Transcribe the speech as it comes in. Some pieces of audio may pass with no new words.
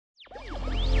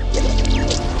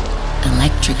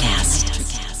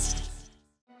Electrocast.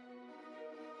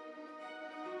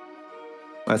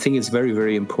 I think it's very,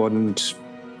 very important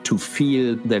to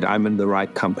feel that I'm in the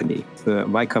right company.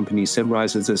 My company,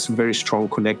 Simrise, has a very strong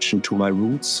connection to my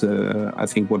roots. I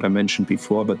think what I mentioned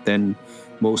before, but then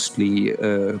mostly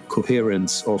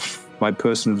coherence of my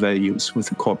personal values with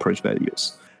the corporate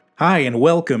values. Hi, and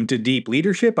welcome to Deep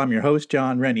Leadership. I'm your host,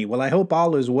 John Rennie. Well, I hope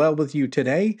all is well with you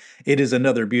today. It is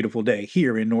another beautiful day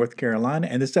here in North Carolina,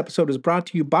 and this episode is brought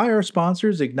to you by our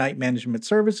sponsors, Ignite Management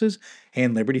Services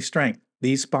and Liberty Strength.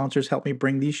 These sponsors help me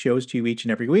bring these shows to you each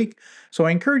and every week, so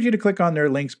I encourage you to click on their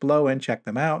links below and check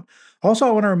them out. Also,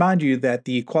 I want to remind you that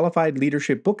the Qualified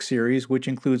Leadership Book Series, which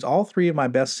includes all three of my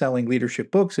best-selling leadership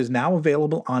books, is now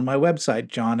available on my website,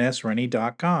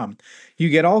 johnsrennie.com. You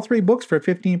get all three books for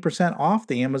 15% off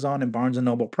the Amazon and Barnes &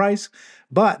 Noble price,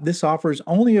 but this offer is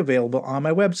only available on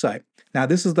my website. Now,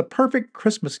 this is the perfect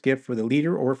Christmas gift for the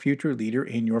leader or future leader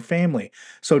in your family.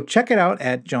 So check it out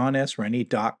at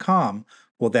johnsrennie.com.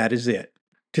 Well, that is it.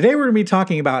 Today, we're going to be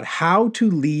talking about how to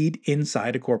lead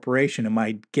inside a corporation, and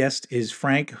my guest is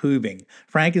Frank Höving.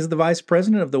 Frank is the Vice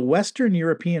President of the Western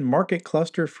European Market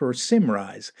Cluster for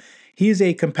Simrise. He is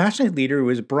a compassionate leader who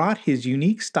has brought his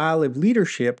unique style of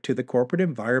leadership to the corporate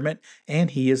environment,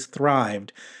 and he has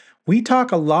thrived. We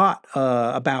talk a lot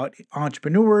about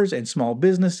entrepreneurs and small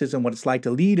businesses and what it's like to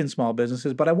lead in small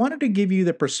businesses, but I wanted to give you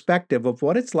the perspective of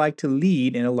what it's like to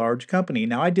lead in a large company.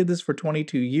 Now, I did this for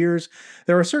 22 years.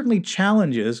 There are certainly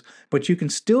challenges, but you can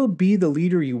still be the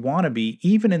leader you want to be,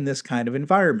 even in this kind of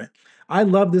environment. I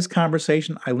love this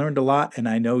conversation. I learned a lot, and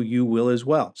I know you will as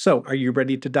well. So, are you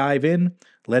ready to dive in?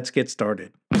 Let's get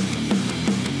started.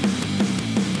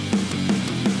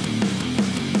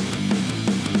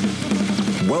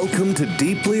 Welcome to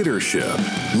Deep Leadership.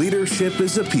 Leadership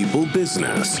is a people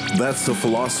business. That's the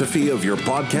philosophy of your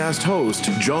podcast host,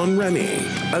 John Rennie.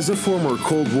 As a former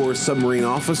Cold War submarine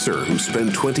officer who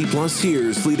spent 20 plus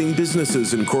years leading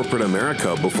businesses in corporate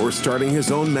America before starting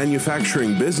his own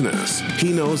manufacturing business,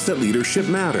 he knows that leadership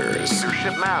matters.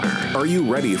 Are you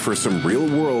ready for some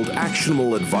real-world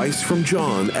actionable advice from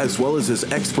John as well as his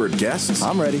expert guests?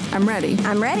 I'm ready.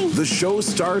 The show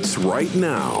starts right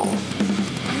now.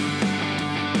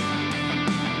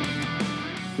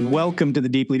 Welcome to the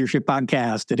Deep Leadership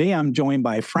Podcast. Today I'm joined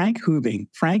by Frank Höving.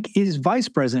 Frank is Vice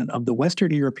President of the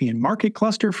Western European Market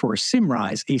Cluster for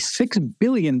Simrise, a $6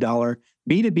 billion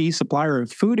B2B supplier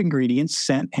of food ingredients,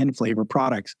 scent, and flavor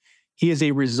products. He is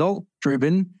a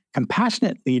result-driven,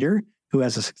 compassionate leader who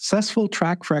has a successful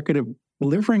track record of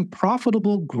delivering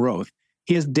profitable growth.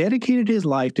 He has dedicated his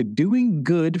life to doing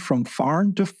good from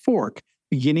farm to fork,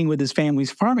 beginning with his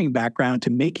family's farming background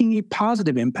to making a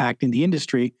positive impact in the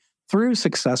industry through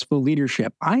successful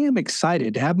leadership. I am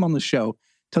excited to have him on the show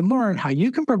to learn how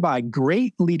you can provide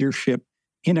great leadership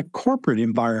in a corporate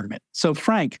environment. So,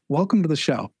 Frank, welcome to the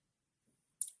show.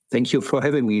 Thank you for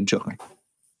having me, John.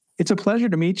 It's a pleasure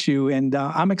to meet you, and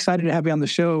I'm excited to have you on the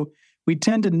show. We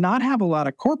tend to not have a lot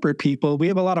of corporate people. We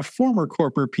have a lot of former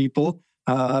corporate people,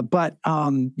 but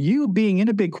you being in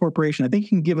a big corporation, I think you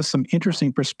can give us some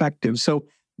interesting perspectives. So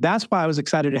that's why I was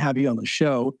excited to have you on the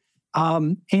show.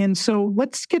 And so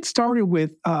let's get started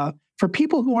with, for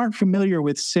people who aren't familiar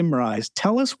with Simrise,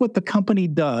 tell us what the company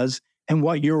does and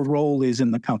what your role is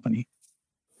in the company.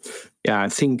 Yeah, I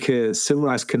think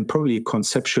Simrise can probably be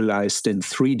conceptualized in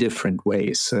three different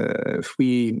ways. If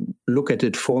we look at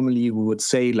it formally, we would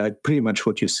say, like pretty much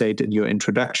what you said in your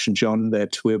introduction, John,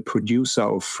 that we're a producer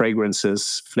of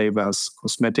fragrances, flavors,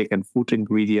 cosmetic and food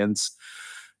ingredients.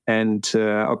 And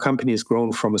our company has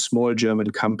grown from a small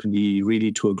German company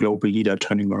really to a global leader,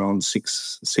 turning around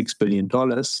 $6 billion.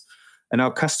 And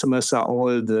our customers are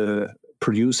all the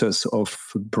producers of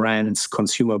brands,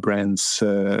 consumer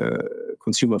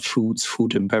foods,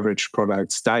 food and beverage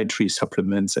products, dietary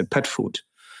supplements, and pet food.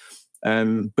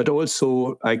 But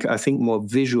also, I think more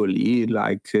visually,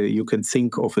 you can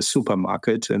think of a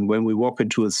supermarket. And when we walk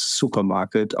into a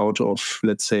supermarket out of,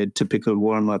 let's say, typical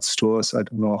Walmart stores, I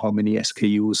don't know how many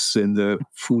SKUs in the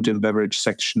food and beverage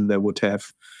section they would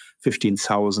have,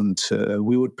 15,000.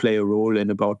 We would play a role in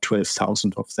about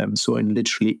 12,000 of them. So in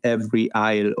literally every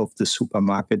aisle of the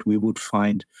supermarket, we would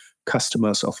find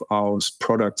customers of ours,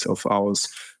 products of ours,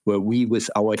 where we with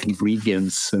our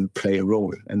ingredients play a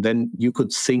role. And then you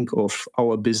could think of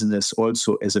our business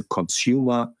also as a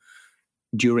consumer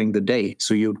during the day.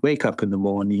 So you'd wake up in the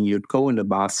morning, you'd go in the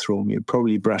bathroom, you'd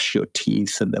probably brush your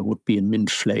teeth, and there would be a mint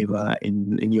flavor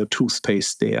in your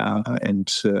toothpaste there, and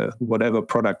whatever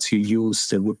products you use,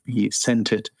 they would be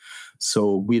scented.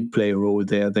 So we'd play a role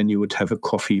there. Then you would have a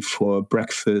coffee for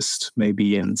breakfast,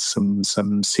 maybe, and some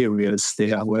cereals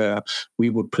there where we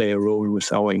would play a role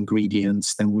with our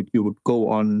ingredients. Then you would go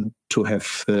on to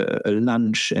have a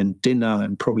lunch and dinner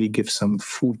and probably give some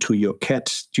food to your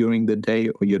cat during the day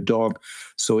or your dog.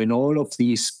 So in all of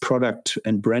these product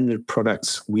and branded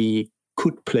products, we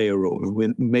could play a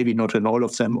role. Maybe not in all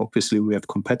of them. Obviously, we have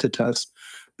competitors,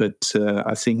 but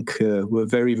I think we're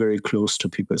very, very close to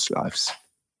people's lives.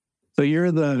 So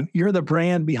you're the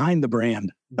brand behind the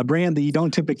brand, a brand that you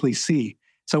don't typically see.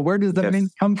 So where does the name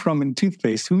come from in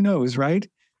toothpaste? Who knows, right?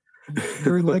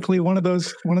 You're likely one of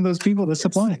those people that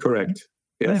supply. Correct.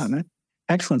 Yes. Yeah,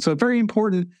 excellent. So a very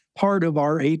important part of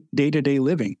our day-to-day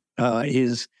living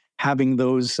is having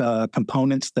those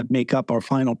components that make up our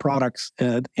final products,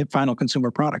 final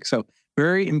consumer products. So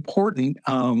very important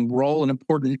role and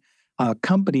important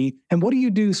company. And what do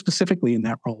you do specifically in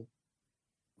that role?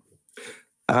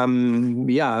 I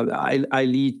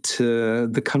lead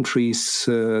the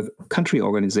country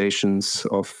organizations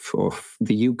of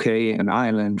the UK and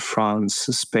Ireland, France,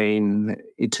 Spain,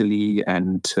 Italy,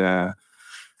 and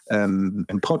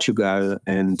Portugal.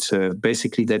 And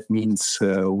basically that means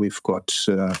we've got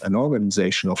an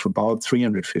organization of about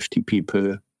 350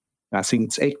 people. I think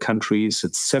it's 8 countries,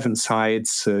 it's 7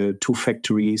 sites, 2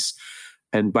 factories.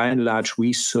 And by and large,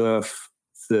 we serve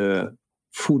the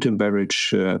food and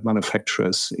beverage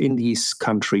manufacturers in these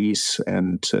countries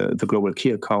and the global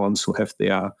key accounts who have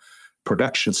their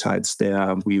production sites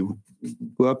there. We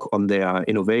work on their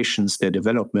innovations, their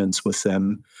developments with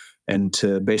them, and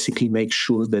basically make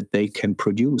sure that they can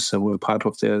produce, and we're part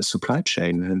of their supply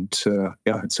chain. And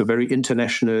it's a very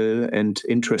international and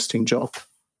interesting job.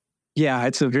 Yeah,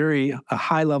 it's a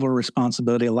high-level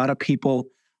responsibility, a lot of people,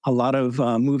 a lot of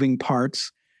moving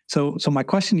parts. So my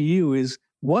question to you is,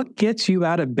 what gets you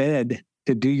out of bed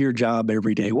to do your job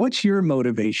every day? What's your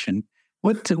motivation?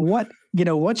 What's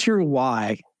your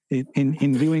why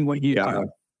in doing what you do?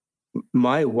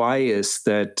 My why is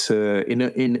that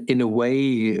in a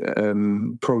way,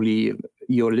 probably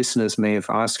your listeners may have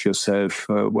asked yourself,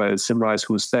 well, Symrise,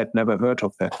 who's that? Never heard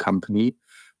of that company.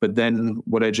 But then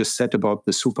what I just said about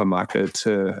the supermarket,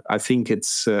 I think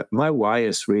it's my why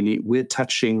is really we're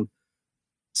touching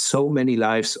so many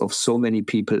lives of so many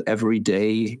people every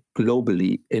day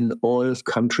globally in all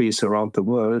countries around the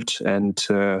world. And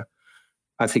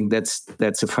I think that's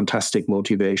a fantastic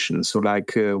motivation. So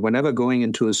whenever going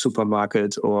into a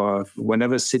supermarket or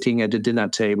whenever sitting at a dinner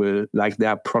table, there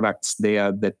are products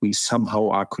there that we somehow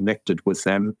are connected with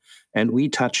them and we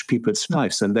touch people's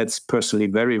lives. And that's personally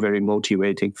very, very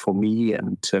motivating for me.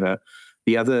 And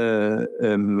the other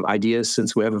idea,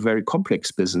 since we have a very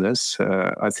complex business,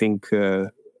 I think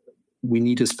we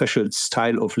need a special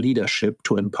style of leadership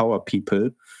to empower people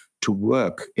to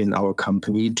work in our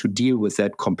company, to deal with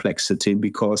that complexity,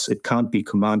 because it can't be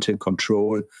command and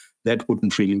control. That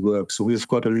wouldn't really work. So we've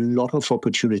got a lot of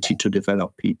opportunity to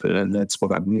develop people, and that's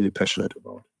what I'm really passionate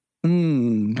about.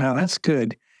 Well, that's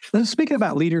good. Speaking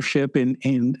about leadership and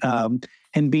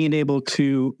being able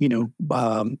to,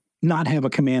 not have a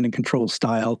command and control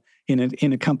style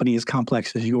in a company as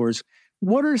complex as yours,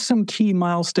 what are some key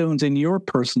milestones in your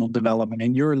personal development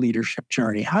and your leadership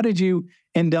journey? How did you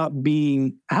end up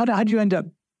in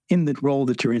the role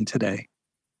that you're in today?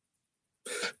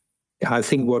 I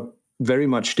think what very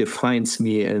much defines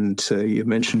me, and you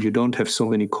mentioned you don't have so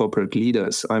many corporate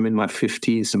leaders. I'm in my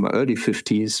 50s, in my early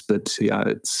 50s, but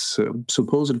it's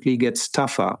supposedly gets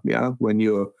tougher, when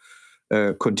you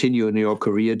continue in your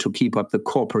career to keep up the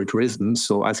corporate rhythm.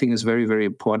 So I think it's very, very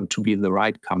important to be in the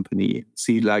right company.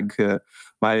 See,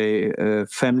 my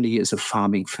family is a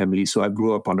farming family, so I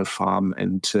grew up on a farm.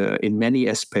 And in many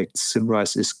aspects,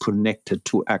 Symrise is connected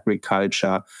to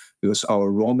agriculture because our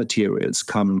raw materials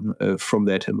come from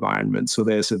that environment. So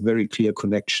there's a very clear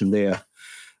connection there.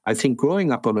 I think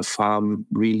growing up on a farm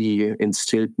really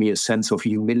instilled me a sense of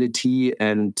humility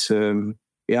and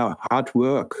hard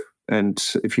work. And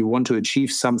if you want to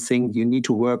achieve something, you need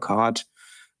to work hard.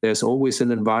 There's always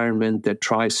an environment that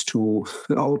tries to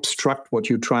obstruct what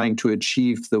you're trying to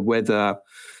achieve, the weather,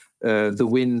 the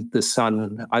wind, the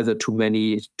sun, either too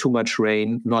much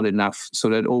rain, not enough. So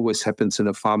that always happens in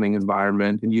a farming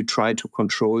environment. And you try to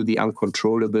control the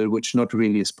uncontrollable, which not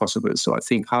really is possible. So I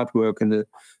think hard work and a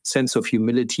sense of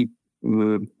humility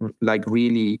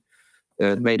really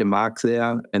made a mark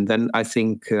there. And then I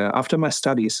think after my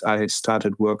studies, I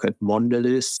started work at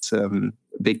Mondelez,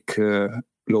 big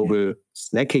global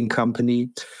snacking company.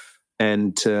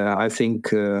 And I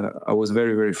think I was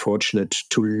very, very fortunate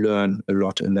to learn a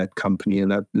lot in that company.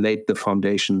 And that laid the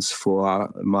foundations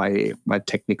for my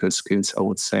technical skills, I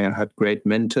would say. I had great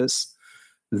mentors.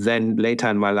 then later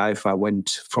in my life, I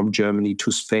went from Germany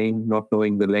to Spain, not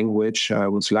knowing the language. I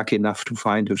was lucky enough to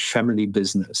find a family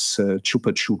business,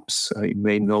 Chupa Chups. You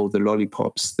may know the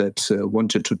lollipops that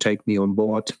wanted to take me on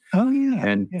board. Oh, yeah.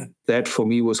 And that for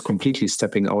me was completely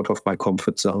stepping out of my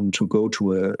comfort zone to go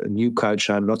to a new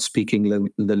culture, not speaking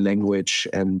the language,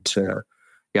 and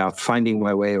finding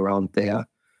my way around there.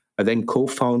 I then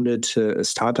co-founded a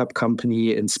startup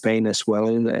company in Spain as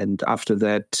well. And after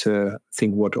that, I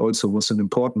think what also was an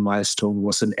important milestone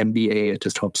was an MBA at the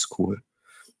top school.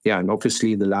 Yeah, and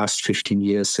obviously the last 15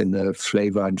 years in the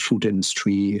flavor and food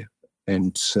industry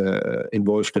and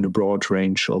involved in a broad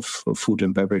range of food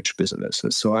and beverage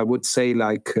businesses. So I would say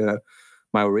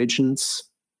my origins,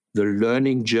 the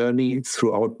learning journey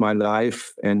throughout my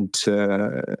life, and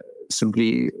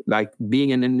simply like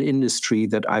being in an industry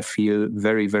that I feel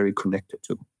very, very connected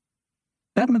to.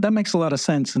 That makes a lot of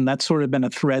sense. And that's sort of been a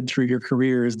thread through your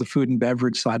career, is the food and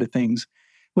beverage side of things.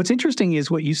 What's interesting is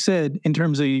what you said in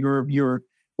terms of your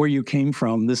where you came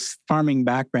from, this farming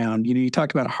background. You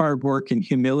talked about hard work and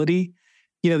humility.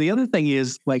 The other thing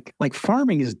is like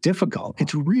farming is difficult.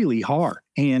 It's really hard.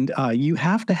 And you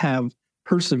have to have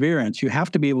perseverance. You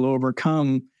have to be able to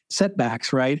overcome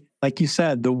setbacks, right? Like you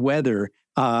said, the weather,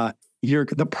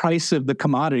 the price of the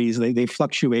commodities, they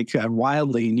fluctuate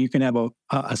wildly, and you can have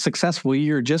a successful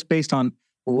year just based on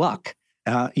luck.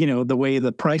 The way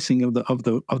the pricing of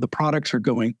the products are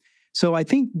going. So I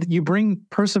think that you bring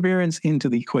perseverance into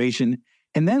the equation.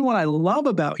 And then what I love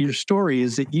about your story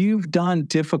is that you've done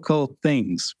difficult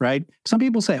things, right? Some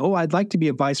people say, "Oh, I'd like to be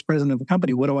a vice president of a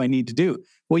company. What do I need to do?"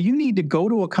 Well, you need to go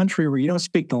to a country where you don't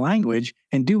speak the language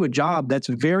and do a job that's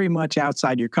very much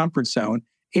outside your comfort zone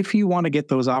if you want to get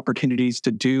those opportunities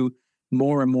to do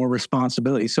more and more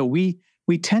responsibility. So we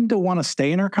tend to want to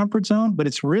stay in our comfort zone, but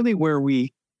it's really where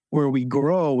we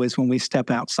grow is when we step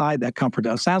outside that comfort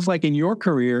zone. Sounds like in your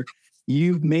career,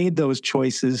 you've made those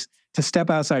choices to step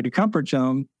outside your comfort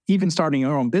zone, even starting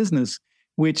your own business,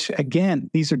 which again,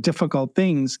 these are difficult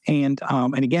things. And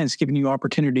again, it's giving you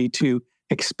opportunity to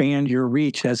expand your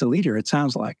reach as a leader, it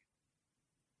sounds like.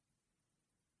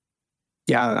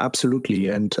 Yeah, absolutely.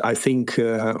 And I think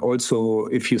also,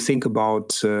 if you think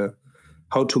about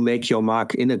how to make your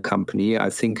mark in a company, I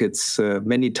think it's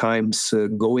many times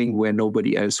going where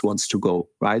nobody else wants to go,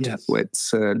 right? Yes. Where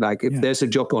it's if there's a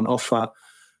job on offer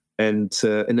and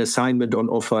an assignment on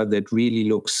offer that really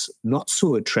looks not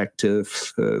so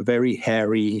attractive, very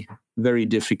hairy, very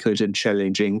difficult and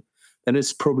challenging, then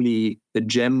it's probably the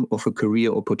gem of a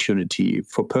career opportunity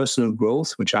for personal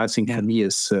growth, which I think for me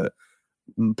is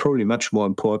probably much more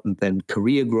important than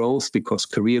career growth, because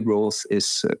career growth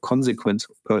is a consequence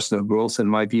of personal growth in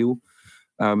my view.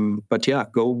 But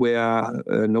go where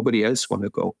nobody else want to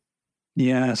go.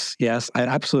 Yes, I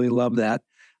absolutely love that.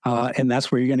 And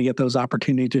that's where you're going to get those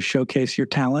opportunities to showcase your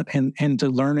talent and to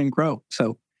learn and grow.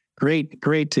 So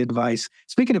great advice.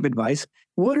 Speaking of advice,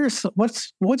 what's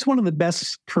one of the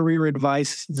best career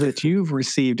advice that you've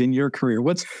received in your career?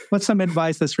 What's some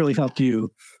advice that's really helped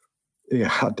you?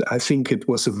 Yeah, I think it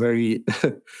was a very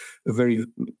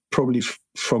probably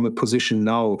from a position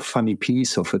now, funny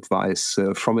piece of advice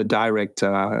from a director,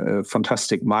 a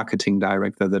fantastic marketing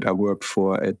director that I worked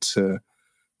for at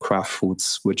Kraft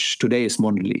Foods, which today is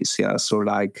Mondelez. Yeah, so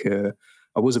I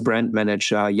was a brand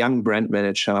manager, young brand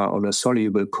manager on a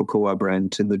soluble cocoa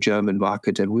brand in the German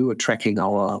market, and we were tracking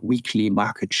our weekly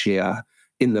market share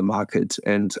in the market.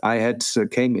 And I had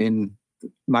came in.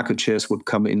 Market shares would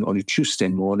come in on a Tuesday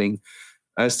morning.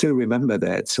 I still remember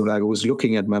that. So I was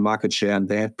looking at my market share, and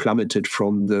they had plummeted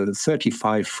from the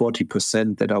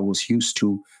 35-40% that I was used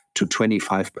to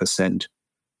 25%. And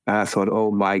I thought,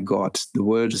 oh my God, the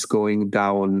world is going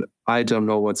down. I don't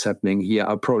know what's happening here.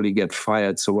 I'll probably get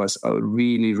fired. So I was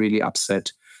really, really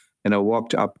upset. And I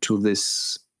walked up to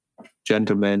this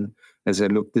gentleman and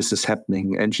said, look, this is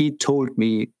happening. And he told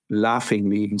me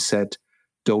laughingly, he said,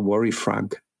 don't worry,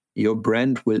 Frank. Your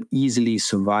brand will easily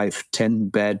survive 10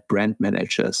 bad brand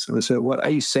managers. And I said, what are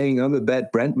you saying? I'm a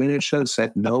bad brand manager? I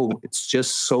said, no, it's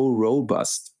just so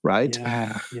robust, right?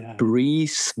 Yeah.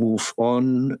 Breathe, move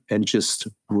on, and just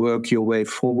work your way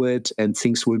forward, and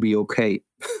things will be okay.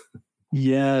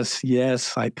 Yes.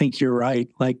 I think you're right.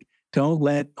 Like, don't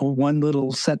let one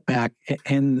little setback,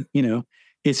 and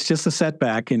it's just a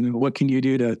setback. And what can you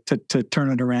do to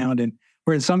turn it around? And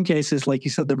where in some cases, like you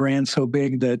said, the brand's so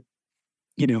big that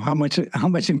how much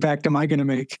impact am I going to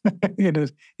make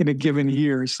in a given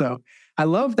year? So I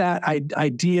love that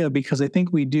idea, because I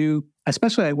think we do,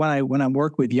 especially when I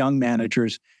work with young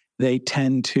managers, they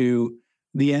tend to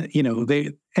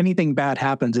anything bad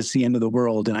happens, it's the end of the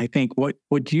world. And I think what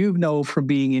you know from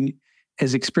being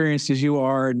as experienced as you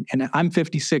are, and I'm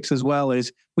 56 as well,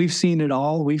 is we've seen it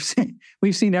all. We've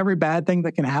seen every bad thing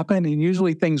that can happen, and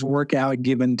usually things work out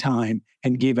given time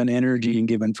and given energy and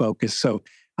given focus. So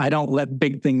I don't let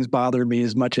big things bother me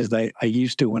as much as I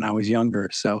used to when I was younger.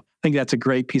 So I think that's a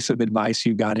great piece of advice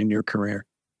you got in your career.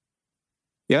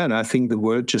 Yeah, and I think the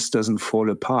world just doesn't fall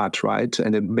apart, right?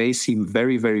 And it may seem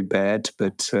very, very bad,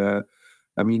 but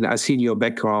I mean, I see in your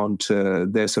background,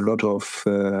 there's a lot of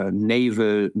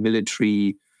naval,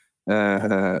 military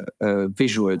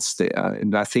visuals there.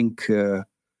 And I think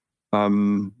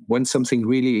when something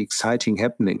really exciting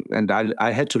happening, and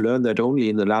I had to learn that only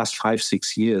in the last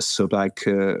 5-6 years. So like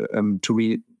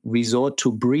to resort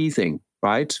to breathing,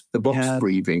 right? The box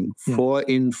breathing, 4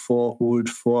 in, 4 hold,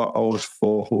 4 out,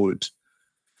 4 hold.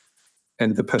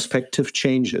 And the perspective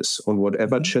changes on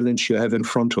whatever challenge you have in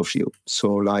front of you.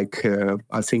 So like,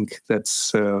 I think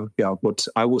that's what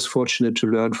I was fortunate to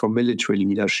learn from military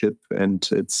leadership. And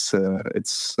it's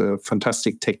a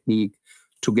fantastic technique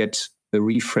to get a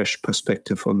refreshed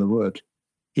perspective on the world.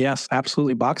 Yes,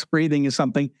 absolutely. Box breathing is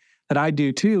something that I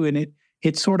do too. And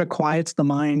it sort of quiets the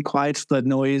mind, quiets the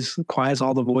noise, quiets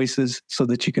all the voices so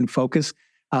that you can focus.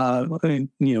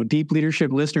 Deep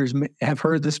leadership listeners have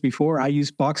heard this before. I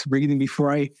use box breathing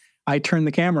before I turn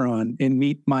the camera on and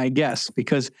meet my guests,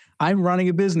 because I'm running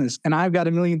a business and I've got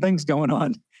a million things going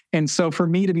on. And so for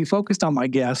me to be focused on my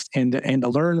guests and to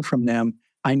learn from them,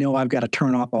 I know I've got to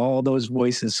turn off all those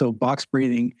voices. So box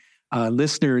breathing,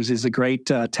 listeners, is a great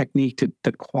technique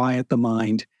to quiet the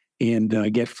mind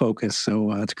and get focused.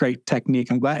 So it's a great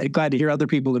technique. I'm glad to hear other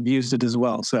people have used it as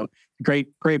well. So great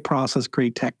process,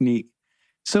 great technique.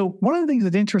 So one of the things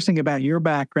that's interesting about your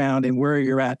background and where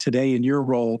you're at today in your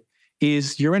role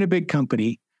is you're in a big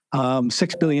company,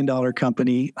 $6 billion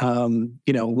company,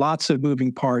 lots of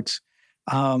moving parts.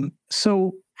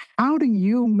 So how do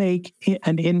you make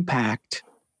an impact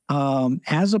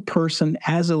as a person,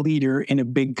 as a leader in a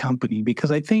big company? Because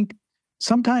I think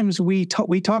sometimes we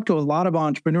talk to a lot of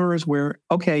entrepreneurs where,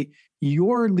 okay,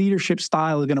 your leadership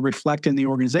style is going to reflect in the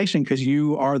organization because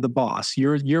you are the boss.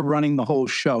 You're running the whole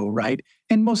show, right?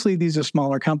 And mostly these are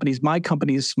smaller companies. My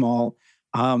company is small.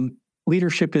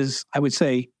 Leadership is, I would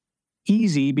say,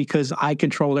 easy because I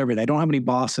control everything. I don't have any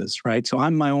bosses, right? So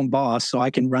I'm my own boss, so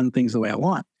I can run things the way I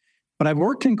want. But I've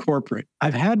worked in corporate.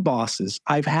 I've had bosses.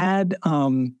 I've had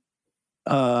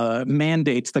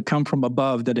mandates that come from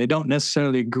above that I don't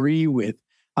necessarily agree with.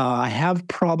 I have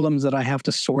problems that I have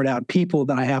to sort out, people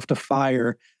that I have to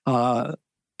fire,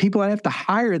 people I have to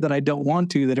hire that I don't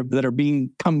want to, that are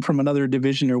come from another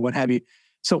division or what have you.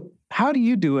 So how do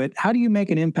you do it? How do you make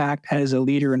an impact as a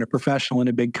leader and a professional in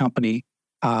a big company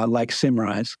like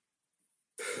Symrise?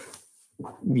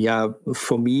 Yeah,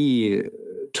 for me,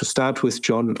 to start with,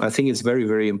 John, I think it's very,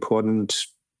 very important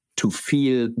to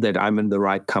feel that I'm in the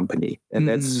right company. And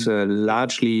that's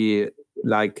largely,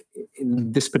 like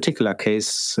in this particular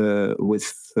case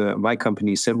with my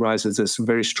company, Symrise, there's a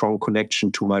very strong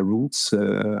connection to my roots.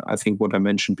 I think what I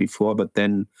mentioned before, but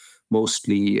then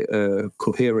mostly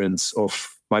coherence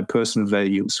of my personal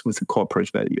values with the corporate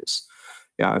values.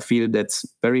 Yeah, I feel that's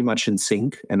very much in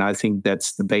sync, and I think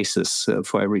that's the basis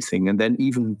for everything. And then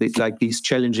even like these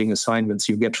challenging assignments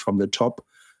you get from the top,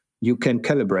 you can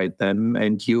calibrate them,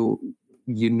 and you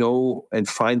know and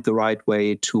find the right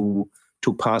way to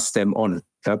pass them on,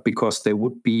 because they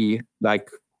would be, like,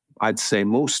 I'd say,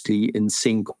 mostly in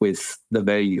sync with the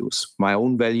values, my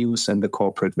own values and the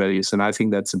corporate values. And I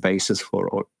think that's a basis for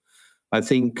all. I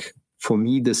think for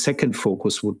me, the second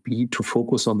focus would be to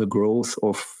focus on the growth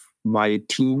of my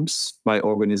teams, my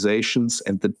organizations,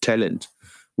 and the talent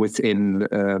within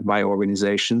my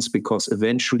organizations, because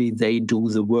eventually they do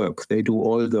the work. They do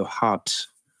all the hard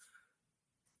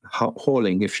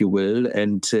hauling, if you will.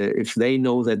 And if they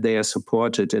know that they are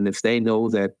supported, and if they know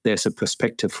that there's a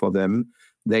perspective for them,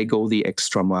 they go the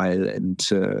extra mile and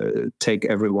take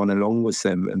everyone along with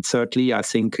them. And thirdly, I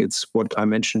think it's what I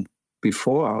mentioned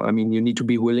before. I mean, you need to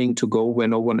be willing to go where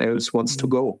no one else wants to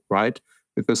go, right?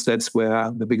 Because that's where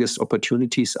the biggest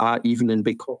opportunities are, even in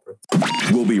big corporate.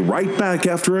 We'll be right back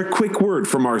after a quick word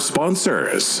from our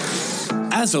sponsors.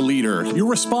 As a leader, you're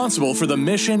responsible for the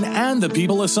mission and the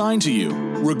people assigned to you.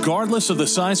 Regardless of the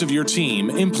size of your team,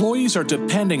 employees are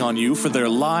depending on you for their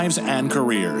lives and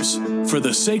careers. For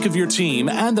the sake of your team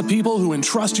and the people who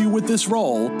entrust you with this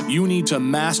role, you need to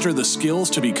master the skills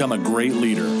to become a great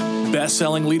leader.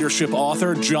 Best-selling leadership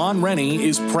author John Rennie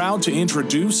is proud to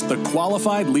introduce the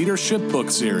Qualified Leadership book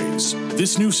series.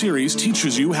 This new series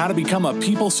teaches you how to become a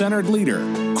people-centered leader.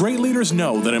 Great leaders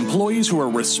know that employees who are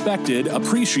respected,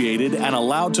 appreciated, and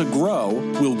allowed to grow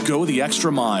will go the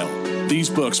extra mile. These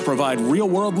books provide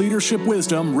real-world leadership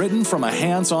wisdom written from a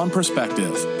hands-on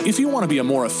perspective. If you want to be a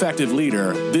more effective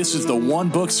leader, this is the one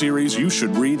book series you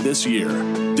should read this year.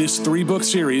 This 3-book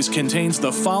series contains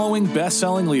the following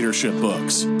best-selling leadership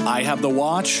books: I Have the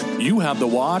Watch, You Have the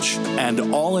Watch,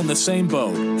 and All in the Same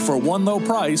Boat for one low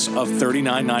price of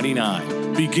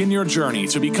 $39.99. Begin your journey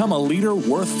to become a leader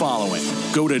worth following.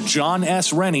 Go to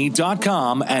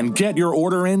johnsrennie.com and get your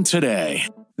order in today.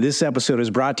 This episode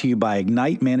is brought to you by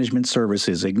Ignite Management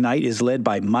Services. Ignite is led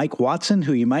by Mike Watson,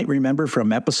 who you might remember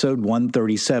from episode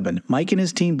 137. Mike and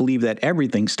his team believe that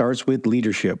everything starts with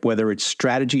leadership. Whether it's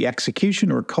strategy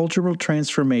execution or cultural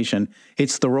transformation,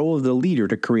 it's the role of the leader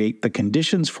to create the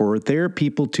conditions for their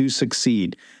people to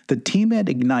succeed. The team at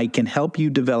Ignite can help you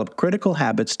develop critical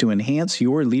habits to enhance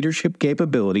your leadership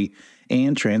capability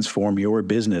and transform your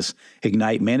business.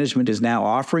 Ignite Management is now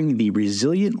offering the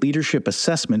Resilient Leadership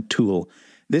Assessment Tool.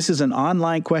 This is an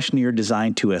online questionnaire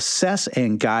designed to assess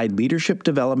and guide leadership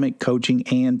development, coaching,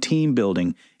 and team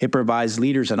building. It provides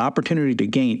leaders an opportunity to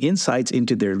gain insights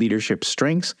into their leadership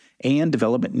strengths and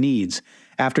development needs.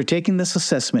 After taking this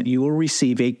assessment, you will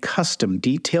receive a custom,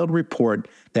 detailed report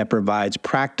that provides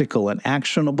practical and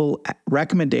actionable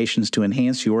recommendations to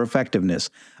enhance your effectiveness.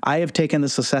 I have taken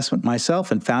this assessment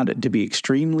myself and found it to be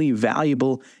extremely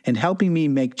valuable in helping me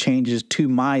make changes to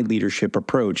my leadership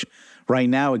approach. Right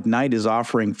now, Ignite is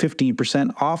offering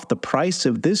 15% off the price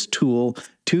of this tool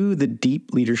to the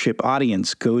deep leadership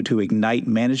audience. Go to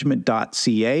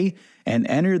ignitemanagement.ca and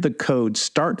enter the code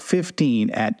START15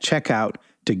 at checkout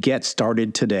to get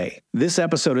started today. This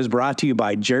episode is brought to you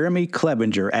by Jeremy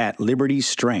Klebinger at Liberty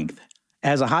Strength.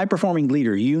 As a high-performing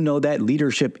leader, you know that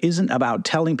leadership isn't about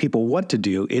telling people what to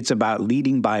do, it's about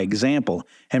leading by example.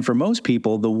 And for most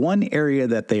people, the one area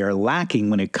that they are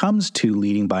lacking when it comes to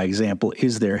leading by example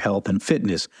is their health and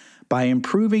fitness. By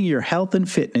improving your health and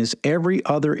fitness, every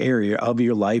other area of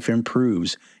your life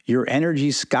improves. Your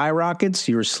energy skyrockets,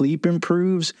 your sleep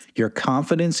improves, your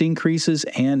confidence increases,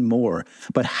 and more.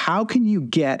 But how can you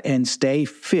get and stay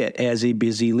fit as a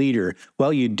busy leader?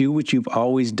 Well, you do what you've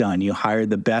always done. You hire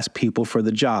the best people for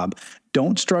the job.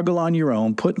 Don't struggle on your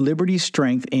own. Put Liberty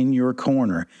Strength in your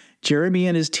corner. Jeremy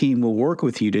and his team will work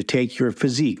with you to take your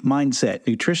physique, mindset,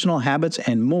 nutritional habits,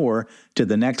 and more to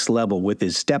the next level with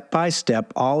his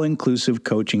step-by-step, all-inclusive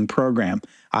coaching program.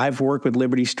 I've worked with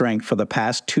Liberty Strength for the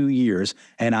past 2 years,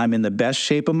 and I'm in the best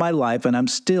shape of my life, and I'm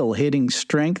still hitting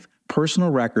strength personal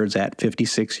records at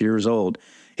 56 years old.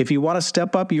 If you want to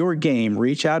step up your game,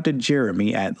 reach out to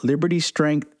Jeremy at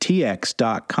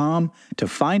libertystrengthtx.com to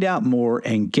find out more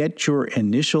and get your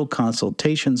initial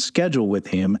consultation scheduled with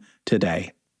him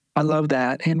today. I love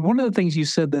that. And one of the things you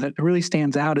said that it really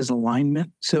stands out is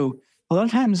alignment. So a lot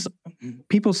of times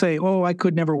people say, oh, I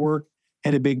could never work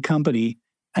at a big company.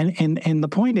 And the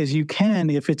point is you can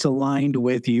if it's aligned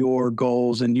with your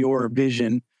goals and your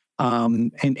vision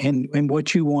and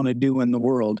what you want to do in the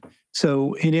world.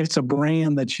 So and it's a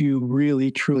brand that you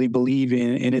really, truly believe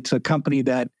in, and it's a company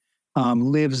that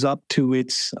lives up to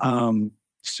its,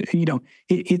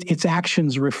 its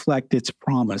actions reflect its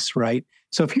promise, right?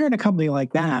 So if you're in a company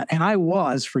like that, and I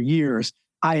was for years,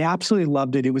 I absolutely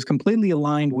loved it. It was completely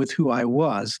aligned with who I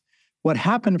was. What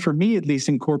happened for me, at least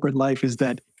in corporate life, is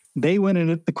that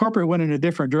the corporate went in a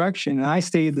different direction, and I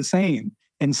stayed the same.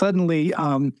 And suddenly,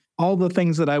 all the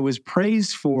things that I was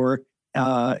praised for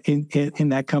in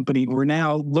that company were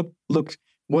now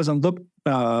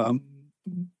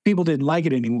people didn't like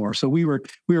it anymore. So we were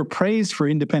praised for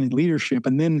independent leadership,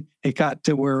 and then it got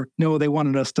to where no, they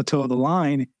wanted us to toe the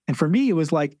line. And for me, it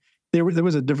was like there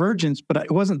was a divergence, but it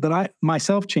wasn't that I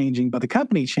myself changing, but the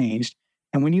company changed.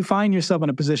 And when you find yourself in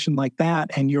a position like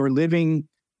that, and you're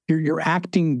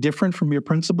acting different from your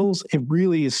principles, it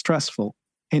really is stressful.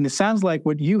 And it sounds like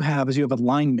what you have is you have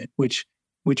alignment, which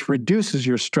reduces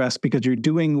your stress because you're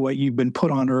doing what you've been put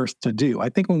on earth to do. I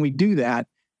think when we do that,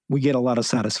 we get a lot of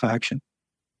satisfaction.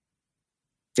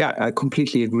 Yeah, I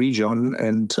completely agree, John.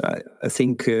 And I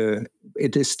think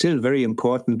it is still very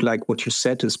important, like what you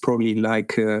said is probably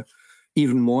like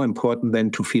even more important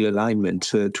than to feel alignment,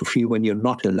 to feel when you're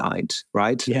not aligned,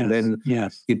 right? Yes, and then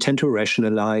you tend to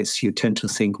rationalize, you tend to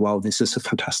think, wow, this is a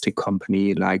fantastic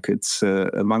company, like it's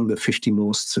among the 50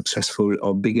 most successful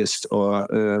or biggest or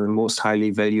most highly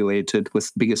evaluated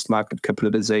with biggest market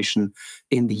capitalization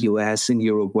in the US, in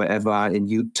Europe, wherever, and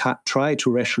you try to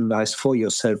rationalize for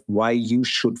yourself why you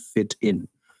should fit in.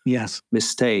 Yes.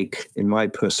 Mistake, in my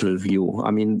personal view.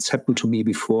 I mean, it's happened to me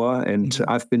before, and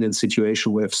I've been in a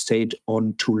situation where I've stayed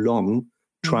on too long,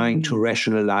 trying to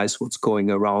rationalize what's going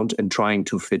around and trying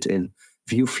to fit in.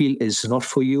 If you feel it's not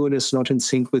for you and it's not in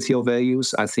sync with your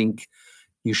values, I think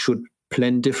you should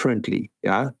plan differently.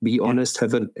 Yeah, be honest,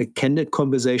 have a candid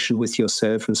conversation with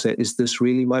yourself and say, is this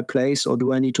really my place, or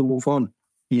do I need to move on?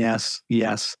 Yes.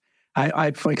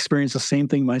 I've experienced the same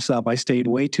thing myself. I stayed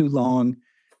way too long,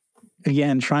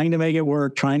 again, trying to make it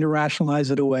work, trying to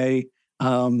rationalize it away,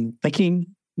 thinking,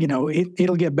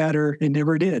 it'll get better. It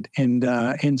never did.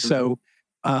 And so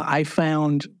I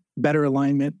found better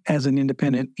alignment as an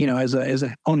independent, as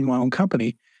a owning my own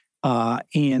company.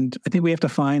 And I think we have to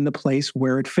find the place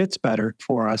where it fits better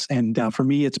for us. And for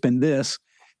me, it's been this,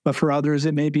 but for others,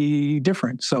 it may be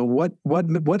different. So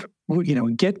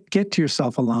get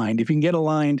yourself aligned. If you can get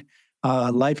aligned,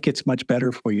 life gets much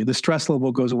better for you. The stress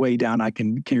level goes way down, I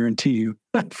can guarantee you.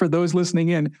 For those listening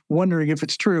in, wondering if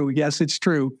it's true, yes, it's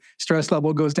true. Stress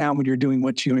level goes down when you're doing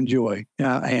what you enjoy,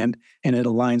 and it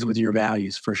aligns with your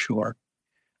values for sure.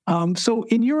 So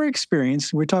in your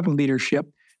experience, we're talking leadership.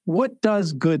 What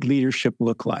does good leadership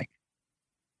look like?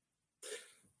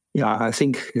 Yeah, I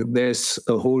think there's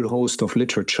a whole host of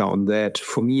literature on that.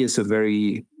 For me, it's a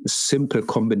very simple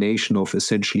combination of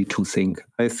essentially two things.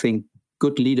 I think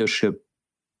good leadership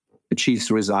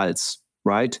achieves results,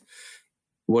 right?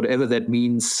 Whatever that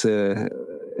means,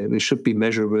 it should be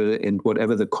measurable in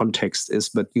whatever the context is,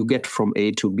 but you get from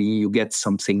A to B, you get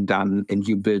something done, and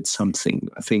you build something.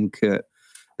 I think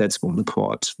that's one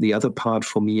part. The other part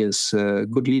for me is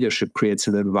good leadership creates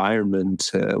an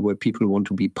environment where people want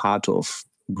to be part of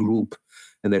a group,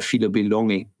 and they feel a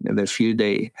belonging, and they feel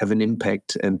they have an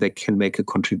impact, and they can make a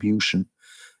contribution.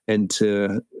 And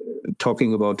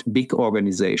talking about big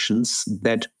organizations,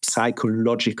 that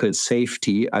psychological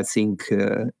safety, I think,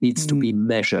 needs to be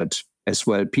measured as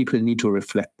well. People need to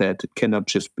reflect that. It cannot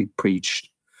just be preached.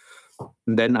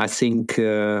 And then I think,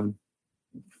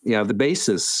 the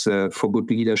basis for good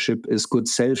leadership is good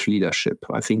self-leadership.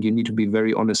 I think you need to be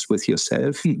very honest with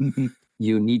yourself.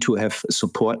 You need to have a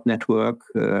support network.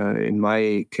 In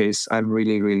my case, I'm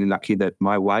really, really lucky that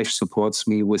my wife supports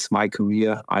me with my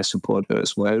career. I support her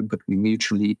as well, but we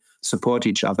mutually support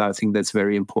each other. I think that's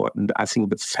very important. I think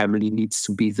the family needs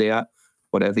to be there,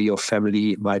 whatever your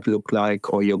family might look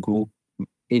like, or your group,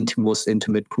 most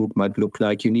intimate group might look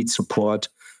like. You need support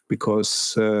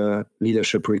because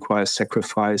leadership requires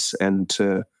sacrifice, and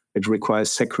it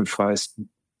requires sacrifice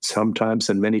sometimes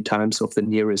and many times of the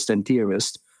nearest and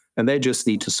dearest. And they just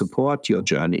need to support your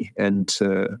journey, and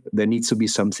there needs to be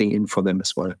something in for them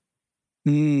as well.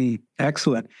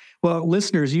 Excellent. Well,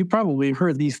 listeners, you probably have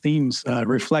heard these themes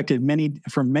reflected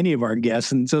from many of our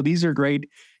guests, and so these are great.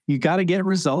 You got to get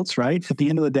results, right? At the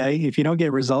end of the day, if you don't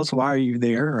get results, why are you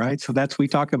there, right? So we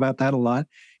talk about that a lot.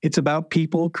 It's about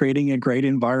people creating a great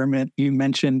environment. You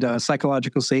mentioned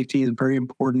psychological safety is very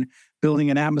important. Building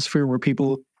an atmosphere where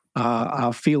people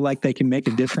feel like they can make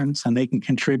a difference and they can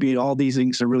contribute. All these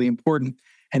things are really important.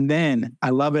 And then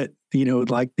I love it,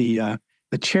 like the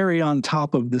cherry on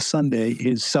top of the sundae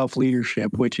is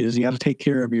self-leadership, which is you got to take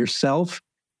care of yourself,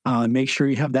 make sure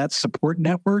you have that support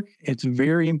network. It's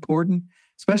very important,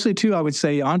 especially too, I would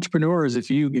say entrepreneurs, if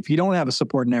you don't have a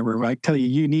support network, I tell you,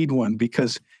 you need one,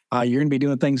 because you're going to be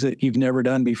doing things that you've never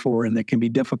done before and that can be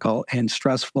difficult and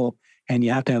stressful. And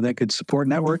you have to have that good support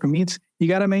network. It means you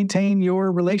got to maintain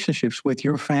your relationships with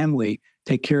your family,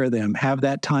 take care of them, have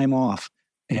that time off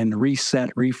and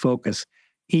reset, refocus,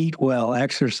 eat well,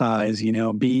 exercise,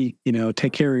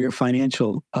 take care of your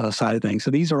financial side of things.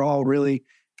 So these are all really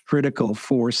critical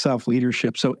for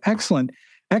self-leadership. So excellent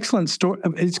story.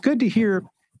 It's good to hear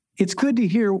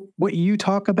what you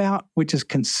talk about, which is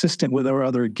consistent with our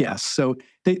other guests. So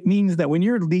that means that when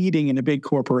you're leading in a big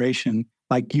corporation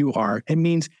like you are, it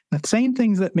means the same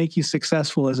things that make you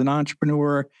successful as an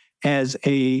entrepreneur, as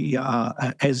if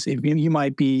you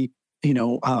might be,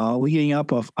 leading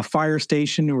up a fire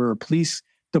station or a police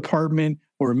department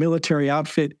or a military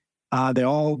outfit. They're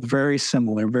all very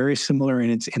similar.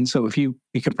 And so if you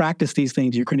can practice these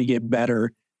things, you're going to get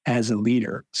better as a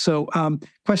leader. So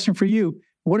question for you,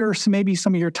 what are maybe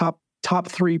some of your top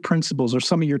three principles or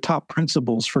some of your top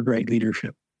principles for great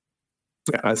leadership?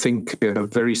 I think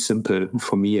very simple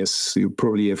for me, as you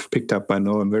probably have picked up by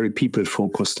now, I'm very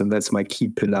people-focused, and that's my key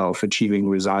pillar of achieving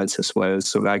results as well.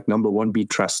 So number one, be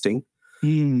trusting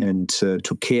and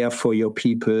to care for your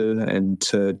people and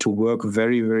to work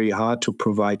very, very hard to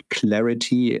provide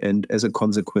clarity and, as a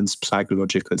consequence,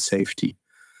 psychological safety.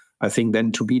 I think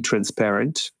then to be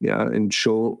transparent, and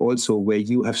show also where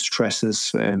you have stresses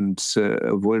and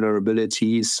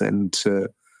vulnerabilities, and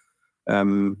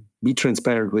be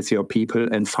transparent with your people.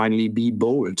 And finally, be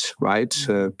bold, right?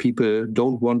 People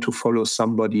don't want to follow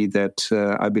somebody that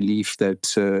I believe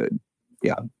that,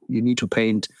 you need to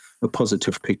paint a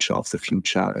positive picture of the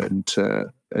future,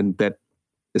 and that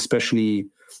especially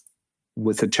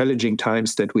with the challenging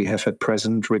times that we have at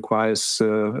present, requires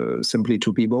simply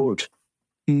to be bold.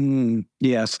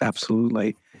 Yes,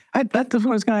 absolutely. That's what I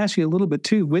was going to ask you a little bit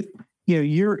too. With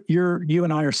you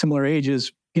and I are similar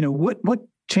ages. What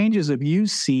changes have you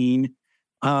seen,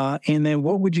 and then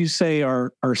what would you say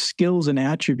are skills and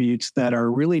attributes that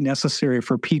are really necessary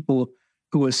for people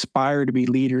who aspire to be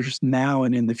leaders now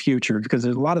and in the future? Because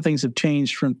there's a lot of things have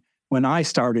changed from when I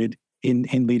started in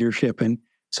leadership, and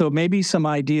so maybe some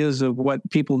ideas of what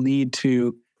people need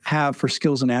to have for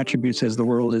skills and attributes as the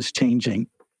world is changing.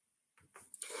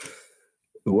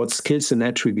 What skills and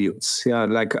attributes?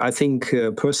 Yeah, I think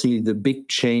personally, the big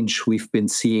change we've been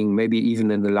seeing, maybe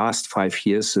even in the last 5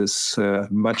 years, is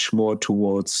much more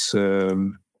towards,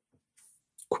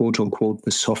 quote unquote,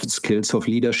 the soft skills of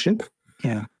leadership.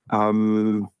 Yeah.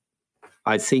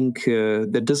 I think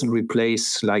that doesn't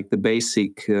replace the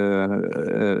basic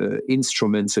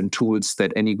instruments and tools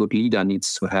that any good leader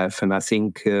needs to have. And I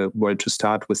think, to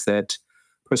start with that,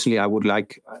 personally, I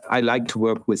like to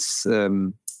work with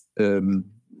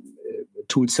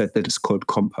tool set that is called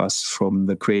Compass from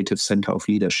the Creative Center of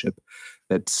Leadership.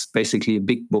 That's basically a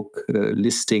big book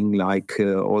listing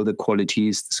all the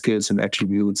qualities, the skills and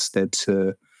attributes that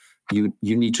you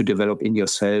need to develop in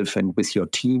yourself and with your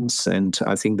teams. And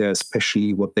I think there's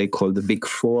especially what they call the big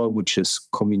four, which is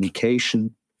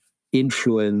communication,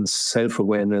 influence,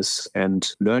 self-awareness, and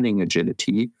learning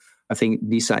agility. I think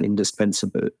these are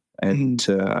indispensable. And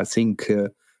I think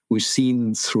we've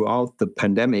seen throughout the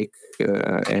pandemic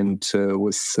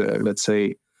with, let's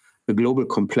say, the global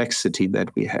complexity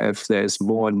that we have, there's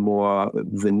more and more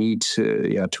the need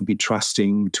to be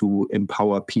trusting, to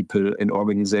empower people in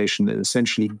organization and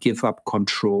essentially give up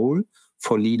control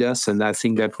for leaders. And I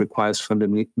think that requires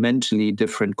fundamentally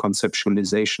different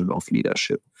conceptualization of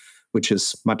leadership, which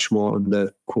is much more on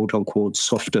the quote unquote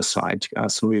softer side.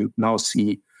 So we now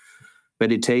see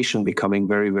meditation becoming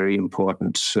very, very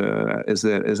important as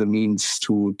a means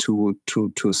to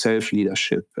self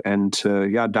leadership and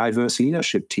diverse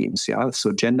leadership teams.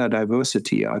 So gender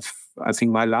diversity. I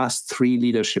think my last 3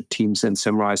 leadership teams in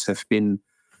Semrise have been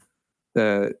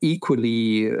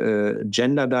equally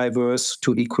gender diverse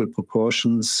to equal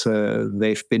proportions.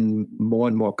 They've been more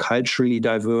and more culturally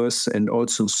diverse and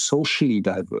also socially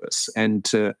diverse. And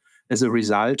as a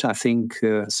result, I think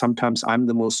sometimes I'm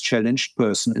the most challenged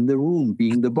person in the room,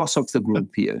 being the boss of the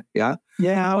group here. Yeah.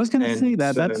 Yeah, I was going to say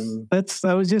that. That's.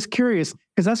 I was just curious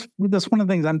because that's one of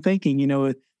the things I'm thinking.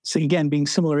 So again, being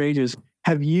similar ages,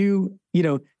 have you?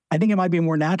 I think it might be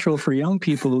more natural for young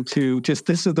people to just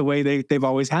this is the way they've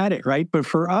always had it, right? But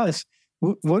for us,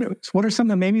 what are some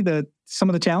of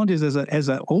the challenges as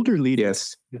an older leader?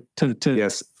 Yes.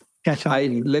 Yes.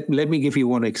 Let me give you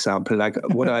one example.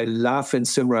 What I love in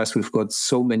Semrise, we've got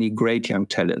so many great young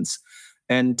talents.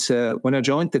 And when I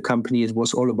joined the company, it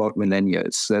was all about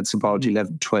millennials. That's about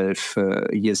 11, 12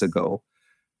 years ago.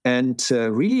 And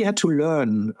really had to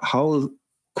learn how,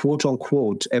 quote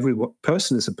unquote, every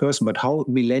person is a person, but how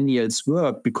millennials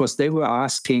work, because they were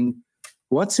asking,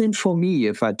 what's in for me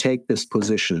if I take this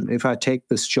position, if I take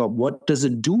this job? What does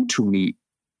it do to me?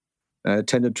 I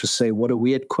tended to say, what a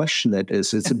weird question that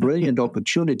is. It's a brilliant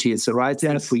opportunity. It's the right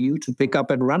thing for you to pick up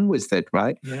and run with it,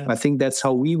 right? Yeah. I think that's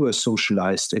how we were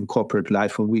socialized in corporate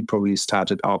life when we probably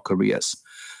started our careers.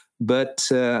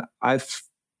 But I've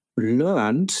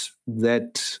learned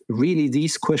that really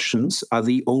these questions are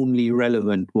the only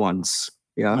relevant ones.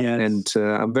 Yeah. Yes. And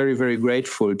I'm very, very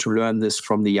grateful to learn this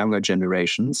from the younger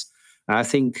generations. I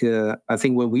think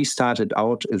when we started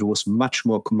out, it was much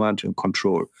more command and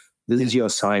control. This is your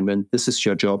assignment. This is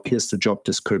your job. Here's the job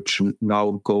description.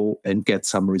 Now go and get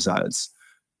some results.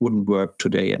 Wouldn't work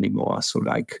today anymore. So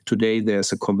today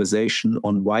there's a conversation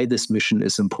on why this mission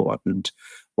is important,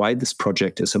 why this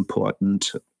project is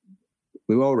important.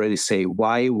 We already say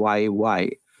why.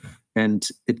 And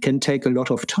it can take a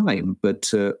lot of time.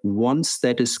 But once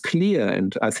that is clear,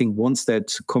 and I think once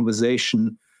that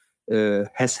conversation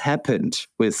has happened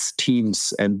with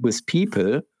teams and with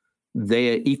people,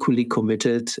 they are equally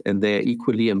committed and they are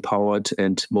equally empowered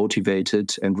and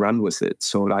motivated and run with it.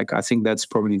 So I think that's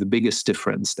probably the biggest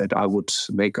difference that I would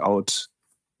make out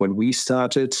when we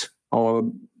started our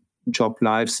job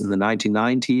lives in the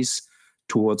 1990s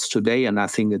towards today. And I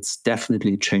think it's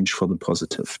definitely changed for the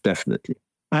positive. Definitely.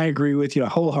 I agree with you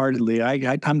wholeheartely.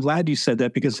 I'm glad you said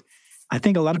that because I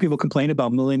think a lot of people complain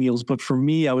about millennials, but for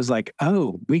me, I was like,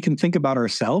 oh, we can think about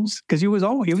ourselves because it was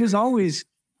always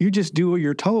you just do what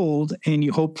you're told and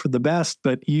you hope for the best,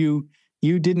 but you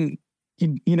didn't,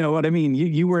 you know what I mean?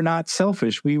 You were not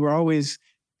selfish. We were always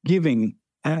giving.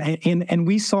 And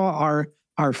we saw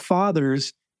our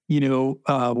fathers,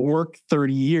 work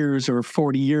 30 years or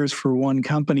 40 years for one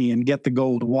company and get the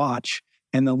gold watch.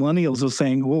 And the millennials are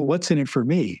saying, well, what's in it for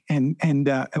me? And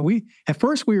we, at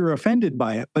first we were offended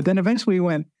by it, but then eventually we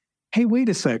went, hey, wait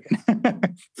a second.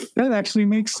 That actually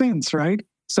makes sense, right?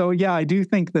 So yeah, I do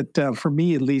think that for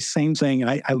me, at least, same thing.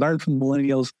 I learned from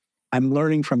millennials. I'm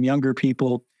learning from younger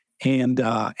people. And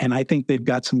I think they've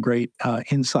got some great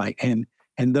insight. And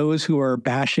those who are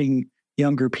bashing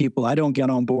younger people, I don't get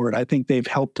on board. I think they've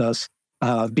helped us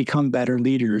become better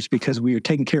leaders because we are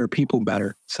taking care of people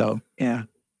better. So, yeah.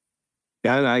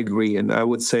 Yeah, I agree. And I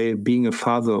would say being a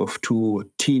father of two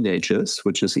teenagers,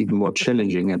 which is even more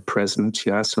challenging at present,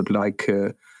 it's not like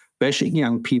bashing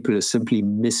young people is simply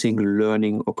missing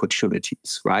learning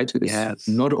opportunities, right? It's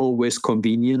not always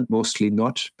convenient, mostly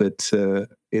not, but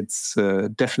it's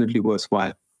definitely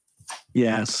worthwhile.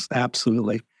 Yes,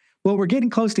 absolutely. Well, we're getting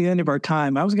close to the end of our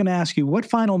time. I was going to ask you, what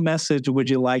final message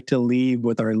would you like to leave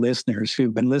with our listeners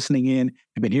who've been listening in,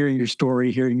 have been hearing your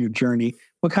story, hearing your journey?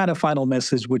 What kind of final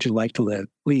message would you like to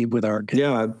leave with our?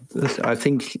 Yeah, I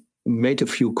think made a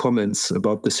few comments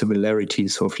about the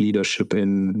similarities of leadership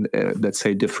in, let's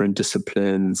say, different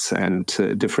disciplines and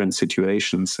different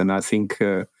situations. And I think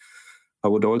I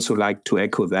would also like to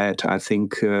echo that. I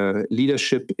think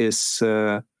leadership is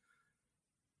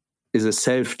a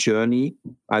self journey.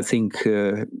 I think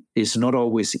is not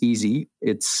always easy.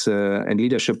 It's and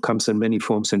leadership comes in many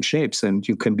forms and shapes. And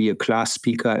you can be a class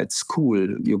speaker at school.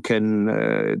 You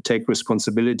can take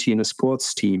responsibility in a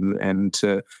sports team and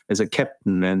as a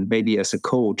captain and maybe as a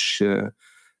coach.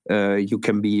 You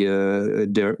can be a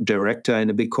director in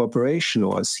a big corporation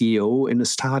or a CEO in a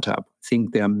startup. I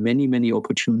think there are many, many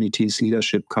opportunities.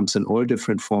 Leadership comes in all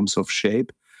different forms of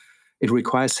shape. It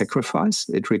requires sacrifice.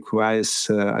 It requires,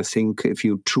 I think, if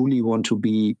you truly want to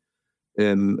be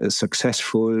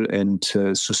successful and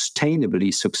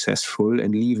sustainably successful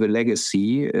and leave a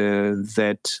legacy,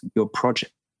 that your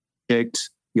project,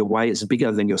 your why is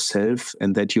bigger than yourself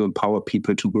and that you empower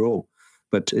people to grow.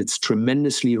 But it's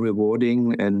tremendously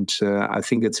rewarding, and I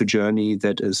think it's a journey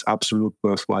that is absolutely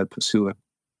worthwhile pursuing.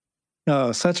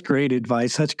 Oh, such great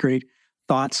advice, such great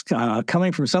thoughts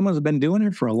coming from someone who's been doing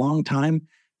it for a long time.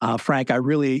 Frank, I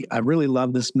really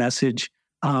love this message.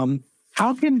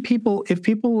 How can people, if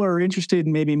people are interested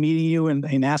in maybe meeting you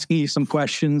and asking you some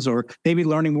questions or maybe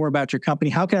learning more about your company,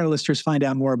 how can our listeners find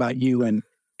out more about you and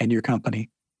your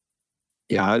company?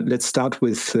 Yeah, let's start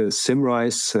with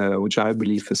Symrise, which I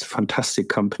believe is a fantastic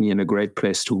company and a great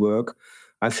place to work.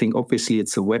 I think obviously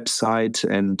it's a website,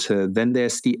 and then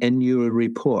there's the annual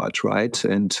report, right?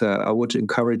 And I would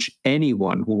encourage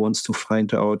anyone who wants to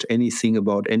find out anything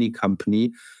about any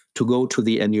company to go to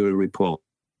the annual report,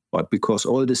 because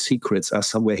all the secrets are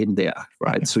somewhere hidden there,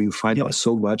 right? So you find out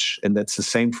so much, and that's the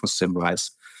same for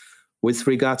Symrise. With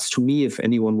regards to me, if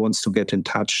anyone wants to get in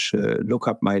touch, look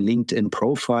up my LinkedIn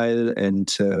profile,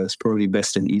 and it's probably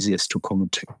best and easiest to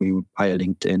contact me via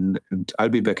LinkedIn, and I'll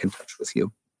be back in touch with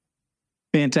you.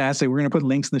 Fantastic. We're going to put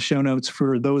links in the show notes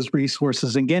for those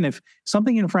resources. Again, if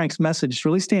something in Frank's message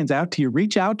really stands out to you,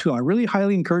 reach out to him. I really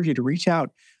highly encourage you to reach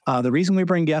out. The reason we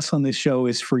bring guests on this show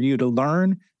is for you to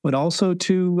learn, but also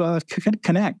to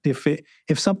connect.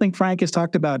 If something Frank has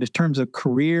talked about in terms of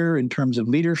career, in terms of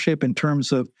leadership, in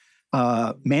terms of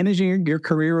managing your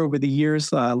career over the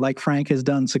years, like Frank has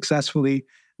done successfully,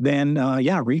 then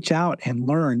reach out and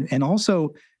learn. And also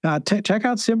check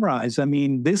out Symrise. I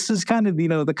mean, this is kind of,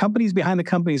 the companies behind the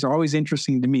companies are always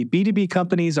interesting to me. B2B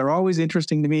companies are always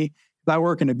interesting to me. I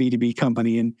work in a B2B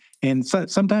company, and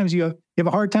sometimes you have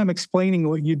a hard time explaining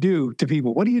what you do to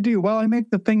people. What do you do? Well, I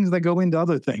make the things that go into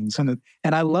other things. And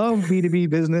I love B2B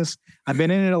business. I've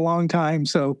been in it a long time.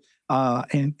 So,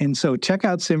 so check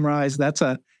out Symrise.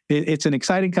 It's an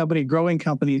exciting company, growing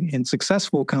company, and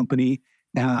successful company.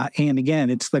 And again,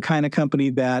 it's the kind of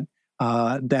company that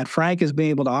Frank has been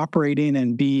able to operate in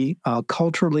and be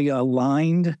culturally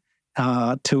aligned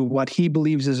to what he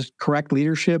believes is correct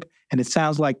leadership. And it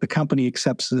sounds like the company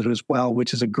accepts it as well,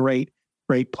 which is a great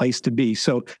place to be.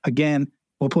 So again,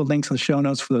 we'll put links in the show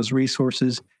notes for those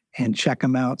resources and check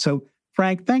them out. So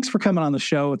Frank, thanks for coming on the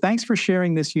show. Thanks for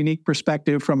sharing this unique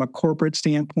perspective from a corporate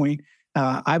standpoint.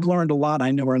 I've learned a lot.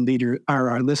 I know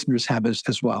our listeners have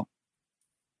as well.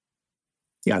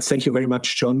 Yeah, thank you very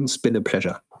much, John. It's been a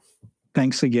pleasure.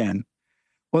 Thanks again.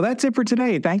 Well, that's it for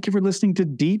today. Thank you for listening to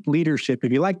Deep Leadership.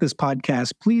 If you like this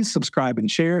podcast, please subscribe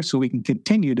and share so we can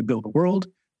continue to build a world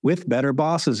with better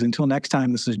bosses. Until next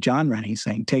time, this is John Rennie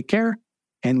saying take care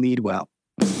and lead well.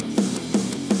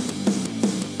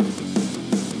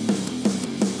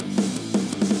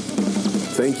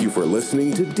 thank you for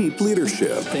listening to Deep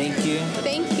Leadership. Thank you.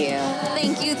 Thank you.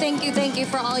 Thank you, thank you, thank you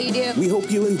for all you do. We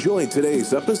hope you enjoyed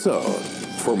today's episode.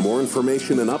 For more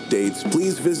information and updates,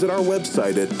 please visit our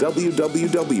website at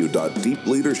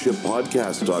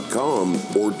www.deepleadershippodcast.com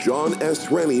or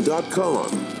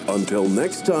johnsrennie.com. Until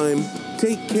next time,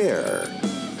 take care.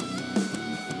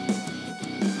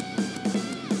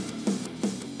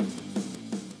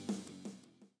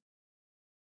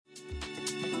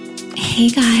 Hey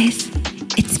guys,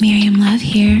 it's Miriam Love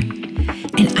here,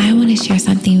 and I want to share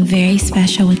something very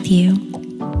special with you.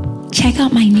 Check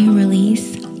out my new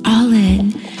release, All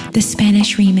In, the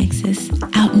Spanish remixes,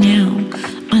 out now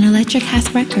on Electric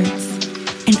House Records.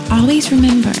 And always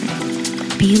remember,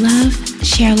 be love,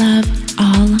 share love,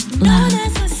 all love.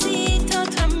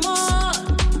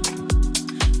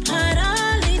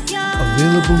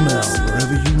 Available now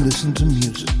wherever you listen to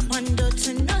music.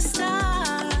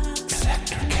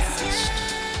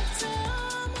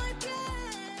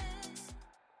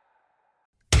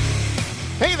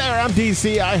 Hey there, I'm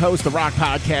DC. I host the rock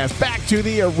podcast, Back to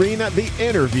the Arena, The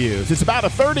Interviews. It's about a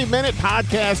 30-minute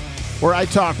podcast where I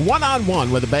talk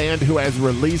one-on-one with a band who has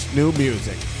released new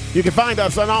music. You can find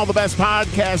us on all the best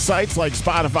podcast sites like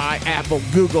Spotify, Apple,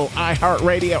 Google,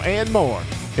 iHeartRadio, and more.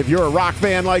 If you're a rock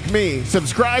fan like me,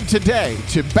 subscribe today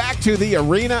to Back to the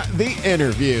Arena, The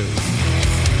Interviews.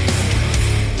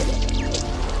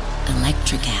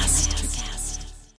 Electricast.